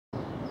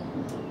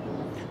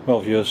Well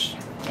viewers,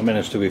 I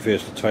managed to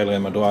reverse the trailer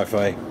in my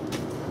driveway.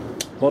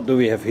 What do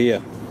we have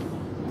here?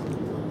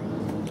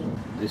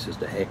 This is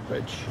the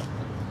Hackbridge.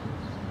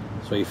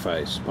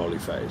 3-phase,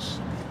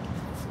 polyphase.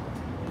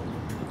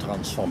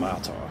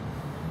 Transformator.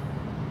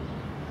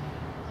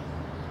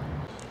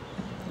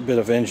 A bit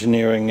of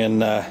engineering,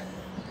 and the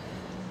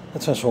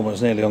transformer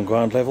is nearly on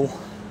ground level.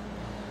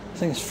 I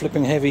think it's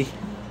flipping heavy.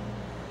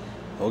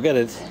 I'll get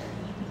it.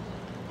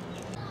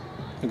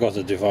 I got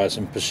the device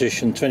in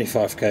position,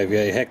 25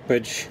 kVA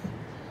Hackbridge.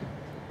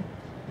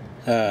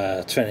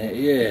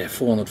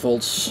 400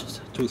 volts,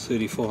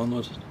 230,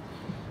 400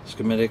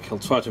 schematic. I'll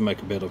try to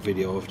make a better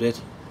video of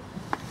that.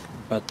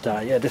 But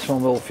yeah, this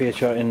one will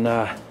feature in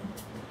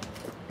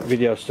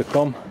videos to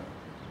come,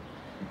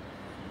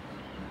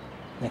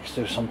 next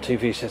to some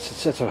TV sets,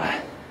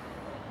 etc.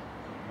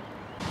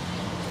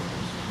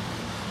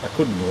 I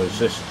couldn't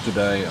resist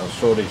today. I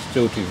saw these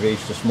two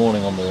TVs this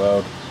morning on the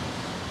road,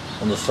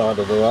 on the side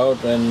of the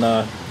road, and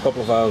a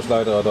couple of hours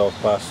later I drove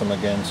past them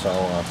again, so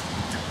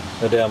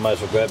there I might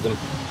as well grab them.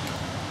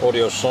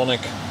 Audio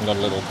Sonic, got a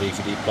little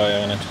DVD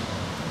player in it,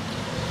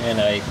 and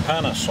a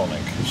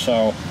Panasonic,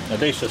 so at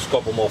least there's a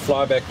couple more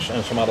flybacks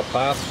and some other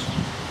paths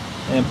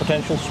and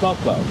potential smoke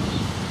cloud.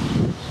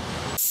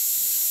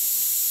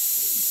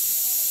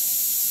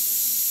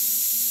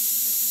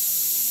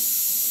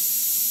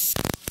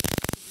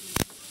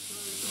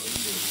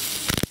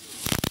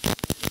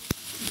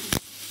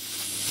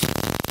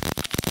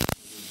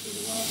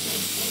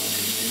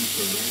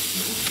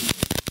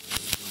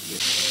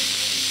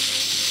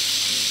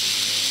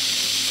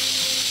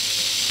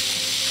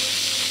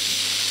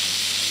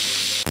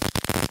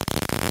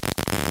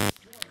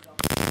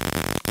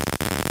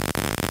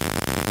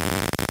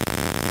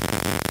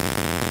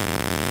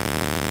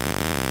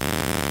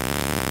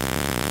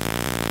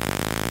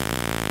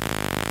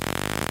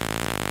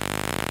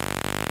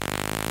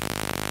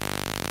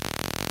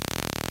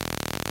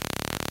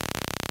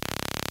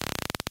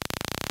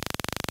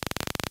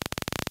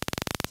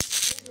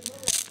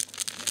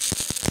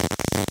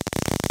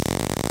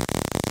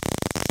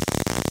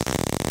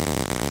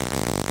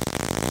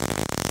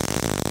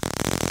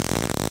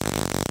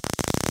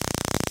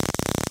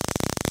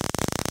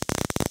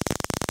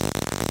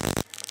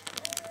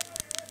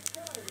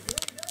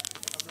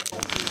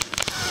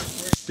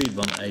 Speed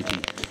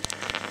 180.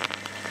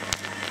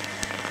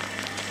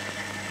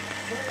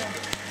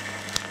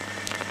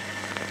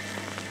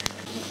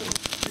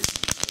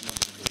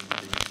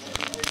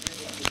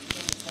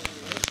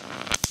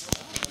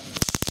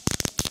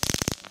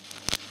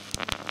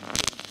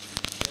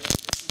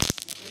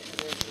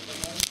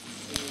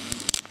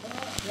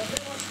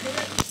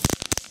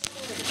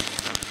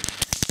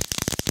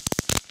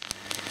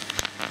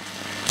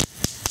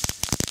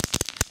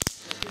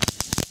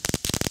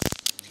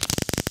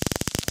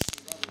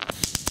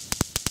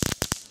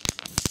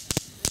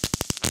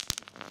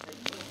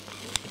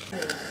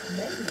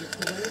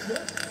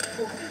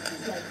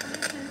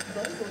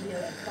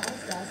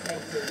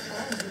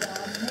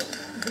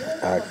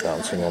 Ag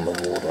dancing on the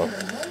water.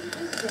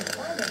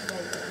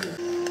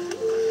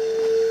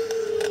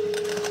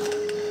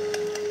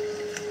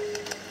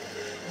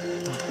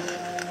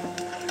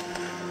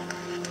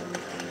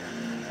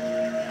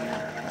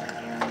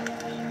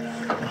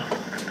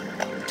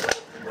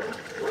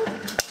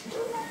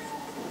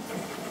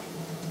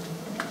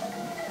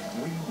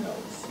 We know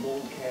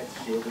small cats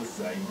share the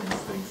same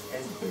instincts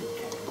as big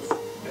cats.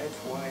 That's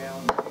why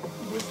our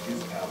main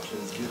whiskers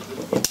pouches give them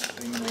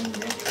everything they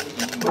naturally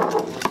need for a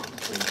complete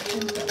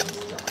and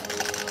balanced diet.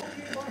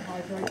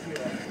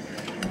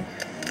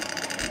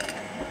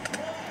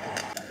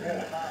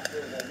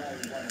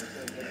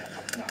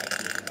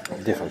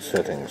 Different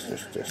settings,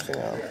 just testing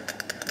out.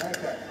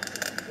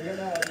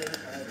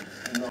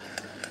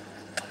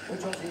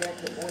 Which was the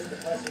active voice of the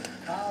classic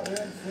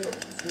hard-earned film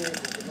series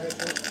of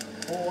commercials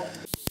for